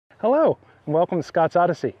Hello, and welcome to Scott's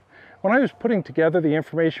Odyssey. When I was putting together the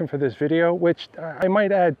information for this video, which I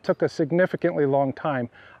might add took a significantly long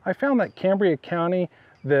time, I found that Cambria County,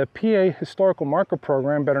 the PA Historical Marker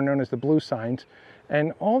Program, better known as the Blue Signs,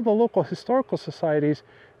 and all the local historical societies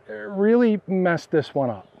really messed this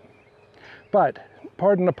one up. But,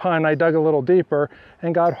 pardon the pun, I dug a little deeper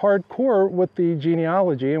and got hardcore with the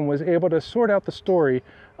genealogy and was able to sort out the story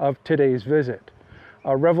of today's visit.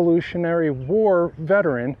 A Revolutionary War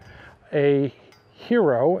veteran, a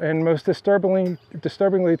hero, and most disturbingly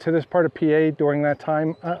to this part of PA during that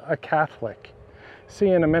time, a Catholic. See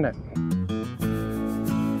you in a minute.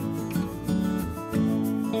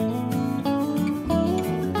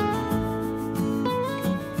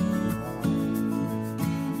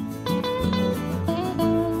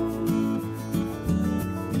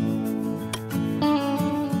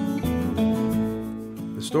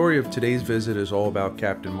 The story of today's visit is all about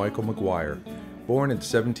Captain Michael McGuire, born in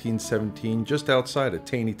 1717 just outside of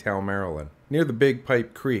Taneytown, Maryland, near the Big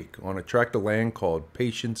Pipe Creek on a tract of land called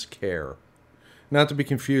Patience Care. Not to be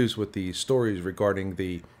confused with the stories regarding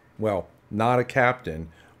the, well, not a captain,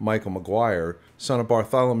 Michael McGuire, son of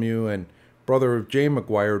Bartholomew and brother of Jane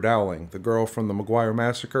McGuire Dowling, the girl from the McGuire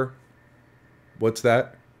Massacre. What's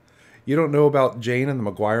that? You don't know about Jane and the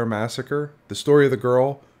McGuire Massacre? The story of the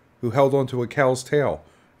girl who held onto a cow's tail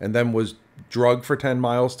and then was drugged for 10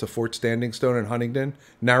 miles to Fort Standing Stone in Huntingdon,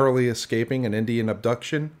 narrowly escaping an Indian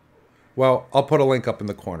abduction? Well, I'll put a link up in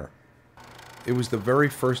the corner. It was the very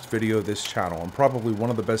first video of this channel, and probably one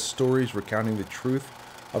of the best stories recounting the truth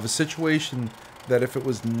of a situation that, if it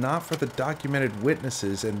was not for the documented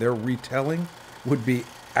witnesses and their retelling, would be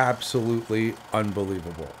absolutely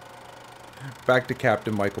unbelievable. Back to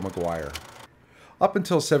Captain Michael McGuire. Up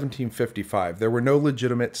until 1755, there were no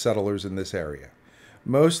legitimate settlers in this area,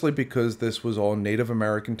 mostly because this was all Native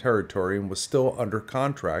American territory and was still under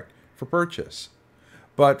contract for purchase.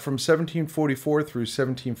 But from 1744 through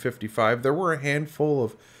 1755, there were a handful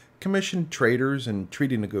of commissioned traders and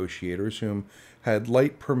treaty negotiators whom had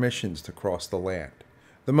light permissions to cross the land.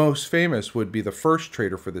 The most famous would be the first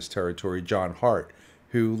trader for this territory, John Hart,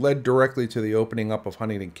 who led directly to the opening up of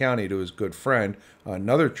Huntingdon County to his good friend,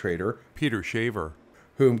 another trader, Peter Shaver,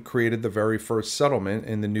 whom created the very first settlement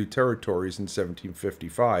in the new territories in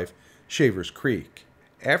 1755, Shaver's Creek.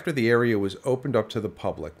 After the area was opened up to the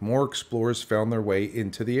public, more explorers found their way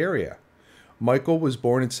into the area. Michael was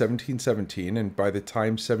born in 1717, and by the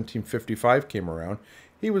time 1755 came around,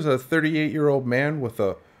 he was a 38-year-old man with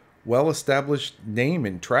a well-established name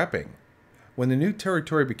in trapping. When the new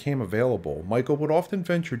territory became available, Michael would often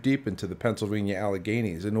venture deep into the Pennsylvania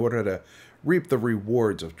Alleghenies in order to reap the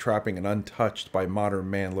rewards of trapping an untouched by modern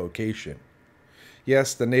man location.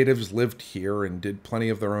 Yes, the natives lived here and did plenty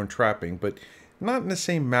of their own trapping, but not in the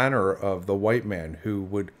same manner of the white man who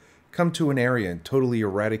would come to an area and totally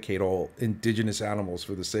eradicate all indigenous animals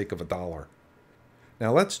for the sake of $1.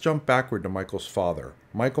 Now let's jump backward to Michael's father,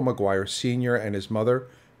 Michael McGuire Sr., and his mother,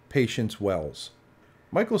 Patience Wells.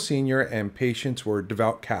 Michael Sr. and Patience were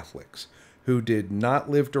devout Catholics who did not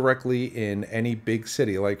live directly in any big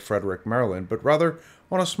city like Frederick, Maryland, but rather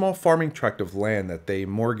on a small farming tract of land that they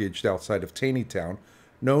mortgaged outside of Taneytown,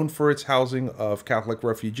 known for its housing of Catholic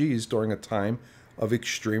refugees during a time of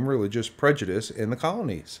extreme religious prejudice in the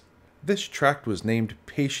colonies. This tract was named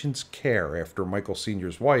Patience Care after Michael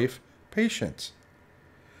Sr.'s wife, Patience.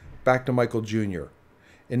 Back to Michael Jr.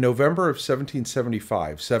 In November of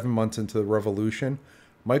 1775, 7 months into the Revolution,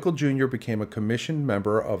 Michael Jr. became a commissioned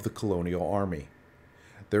member of the Colonial Army.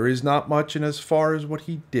 There is not much in as far as what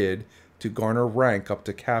he did to garner rank up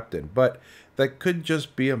to captain, but that could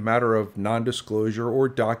just be a matter of non-disclosure or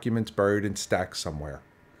documents buried in stacks somewhere.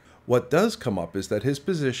 What does come up is that his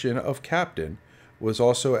position of captain was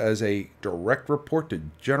also as a direct report to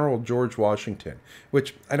General George Washington,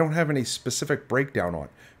 which I don't have any specific breakdown on,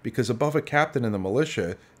 because above a captain in the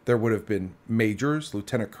militia, there would have been majors,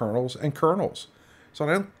 lieutenant colonels, and colonels. So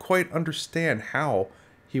I don't quite understand how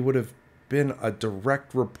he would have been a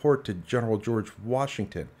direct report to General George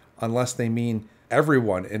Washington, unless they mean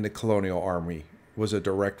everyone in the Colonial Army was a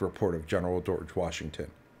direct report of General George Washington.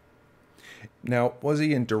 Now, was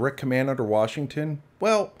he in direct command under Washington?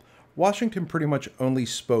 Well, Washington pretty much only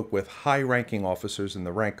spoke with high-ranking officers in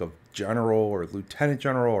the rank of general or lieutenant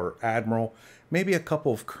general or admiral, maybe a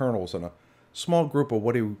couple of colonels and a small group of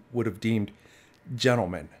what he would have deemed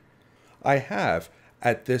gentlemen. I have,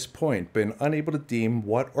 at this point, been unable to deem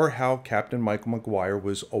what or how Captain Michael McGuire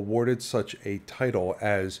was awarded such a title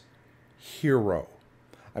as hero.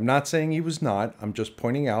 I'm not saying he was not, I'm just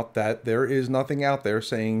pointing out that there is nothing out there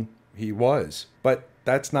saying he was. But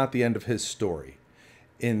that's not the end of his story.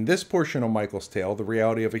 In this portion of Michael's tale, the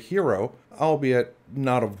reality of a hero, albeit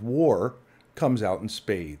not of war, comes out in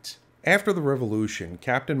spades. After the Revolution,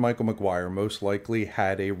 Captain Michael McGuire most likely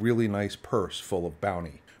had a really nice purse full of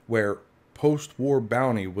bounty, where post-war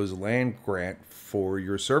bounty was land grant for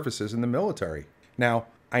your services in the military. Now,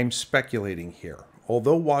 I'm speculating here.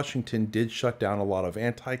 Although Washington did shut down a lot of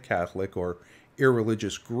anti-Catholic or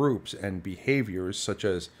irreligious groups and behaviors such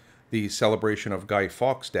as the celebration of Guy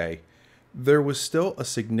Fawkes Day, there was still a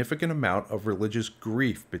significant amount of religious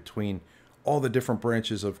grief between all the different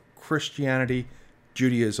branches of Christianity,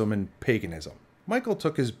 Judaism, and paganism. Michael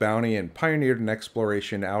took his bounty and pioneered an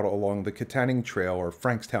exploration out along the Kittanning Trail or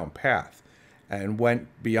Frankstown Path, and went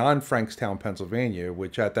beyond Frankstown, Pennsylvania,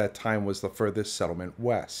 which at that time was the furthest settlement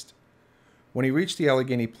west. When he reached the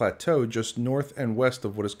Allegheny Plateau just north and west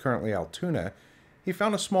of what is currently Altoona, he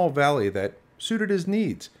found a small valley that suited his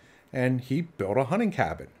needs, and he built a hunting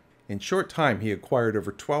cabin. In short time, he acquired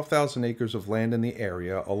over 12,000 acres of land in the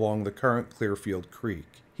area along the current Clearfield Creek.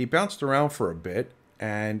 He bounced around for a bit,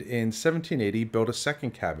 and in 1780 built a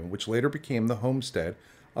second cabin, which later became the homestead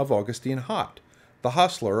of Augustine Hott, the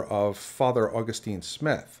hostler of Father Augustine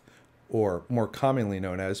Smith, or more commonly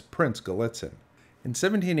known as Prince Gallitzin. In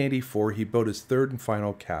 1784, he built his third and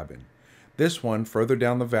final cabin, this one further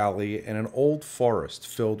down the valley in an old forest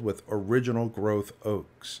filled with original growth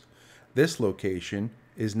oaks. This location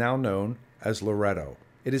is now known as Loretto.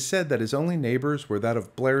 It is said that his only neighbors were that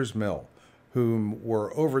of Blair's Mill, whom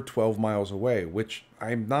were over 12 miles away, which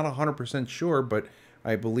I'm not 100% sure, but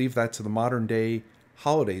I believe that's the modern-day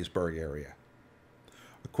Hollidaysburg area.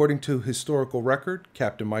 According to historical record,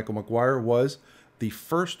 Captain Michael McGuire was the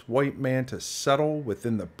first white man to settle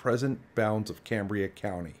within the present bounds of Cambria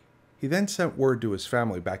County. He then sent word to his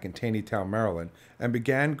family back in Taneytown, Maryland, and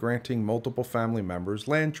began granting multiple family members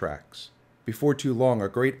land tracts. Before too long, a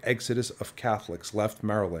great exodus of Catholics left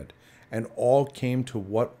Maryland, and all came to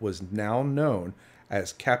what was now known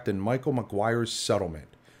as Captain Michael McGuire's settlement,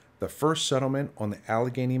 the first settlement on the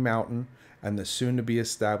Allegheny Mountain and the soon-to-be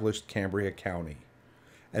established Cambria County.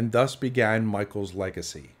 And thus began Michael's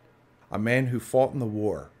legacy. A man who fought in the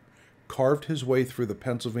war, carved his way through the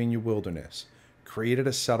Pennsylvania wilderness, created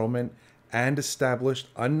a settlement, and established,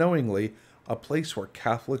 unknowingly, a place where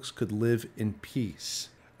Catholics could live in peace.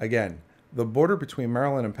 Again, the border between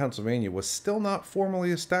Maryland and Pennsylvania was still not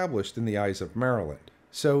formally established in the eyes of Maryland,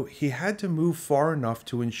 so he had to move far enough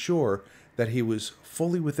to ensure that he was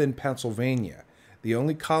fully within Pennsylvania, the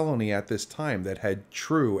only colony at this time that had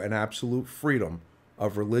true and absolute freedom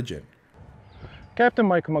of religion. Captain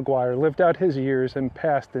Michael McGuire lived out his years and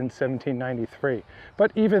passed in 1793,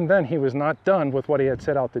 but even then he was not done with what he had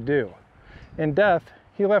set out to do. In death,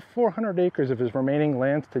 he left 400 acres of his remaining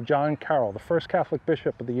lands to John Carroll, the first Catholic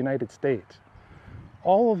bishop of the United States.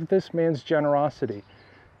 All of this man's generosity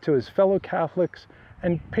to his fellow Catholics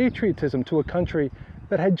and patriotism to a country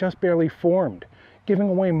that had just barely formed, giving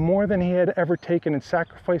away more than he had ever taken and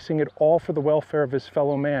sacrificing it all for the welfare of his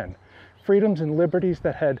fellow man, freedoms and liberties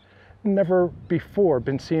that had never before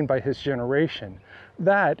been seen by his generation.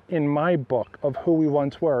 That, in my book of who we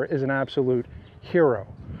once were, is an absolute hero,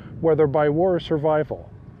 whether by war or survival.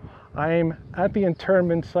 I'm at the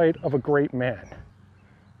interment site of a great man.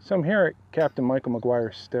 So I'm here at Captain Michael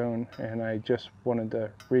McGuire's stone, and I just wanted to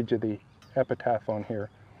read you the epitaph on here.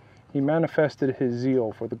 He manifested his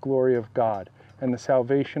zeal for the glory of God and the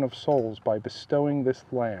salvation of souls by bestowing this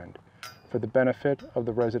land for the benefit of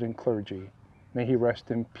the resident clergy. May he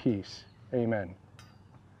rest in peace. Amen.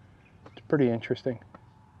 It's pretty interesting.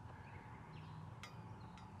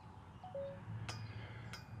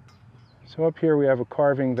 So up here we have a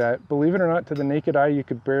carving that, believe it or not, to the naked eye you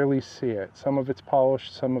could barely see it. Some of it's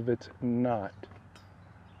polished, some of it's not.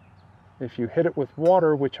 If you hit it with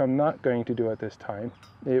water, which I'm not going to do at this time,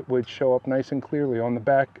 it would show up nice and clearly. On the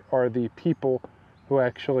back are the people who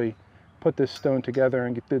actually put this stone together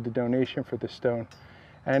and did the donation for the stone.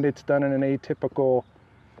 And it's done in an atypical,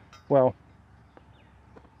 well,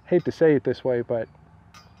 hate to say it this way, but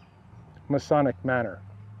Masonic manner,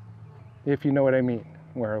 if you know what I mean,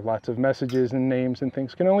 where lots of messages and names and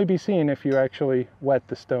things can only be seen if you actually wet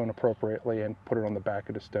the stone appropriately and put it on the back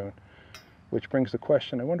of the stone. Which brings the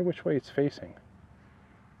question, I wonder which way it's facing.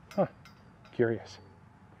 Huh, curious.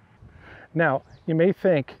 Now, you may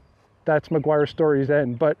think that's McGuire's story's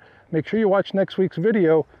end, but make sure you watch next week's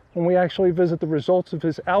video when we actually visit the results of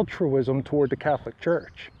his altruism toward the Catholic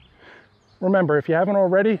Church. Remember, if you haven't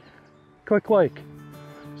already, click like,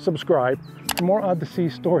 subscribe for more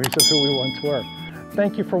ODDySEEy stories of who we once were.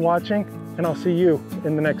 Thank you for watching, and I'll see you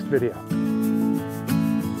in the next video.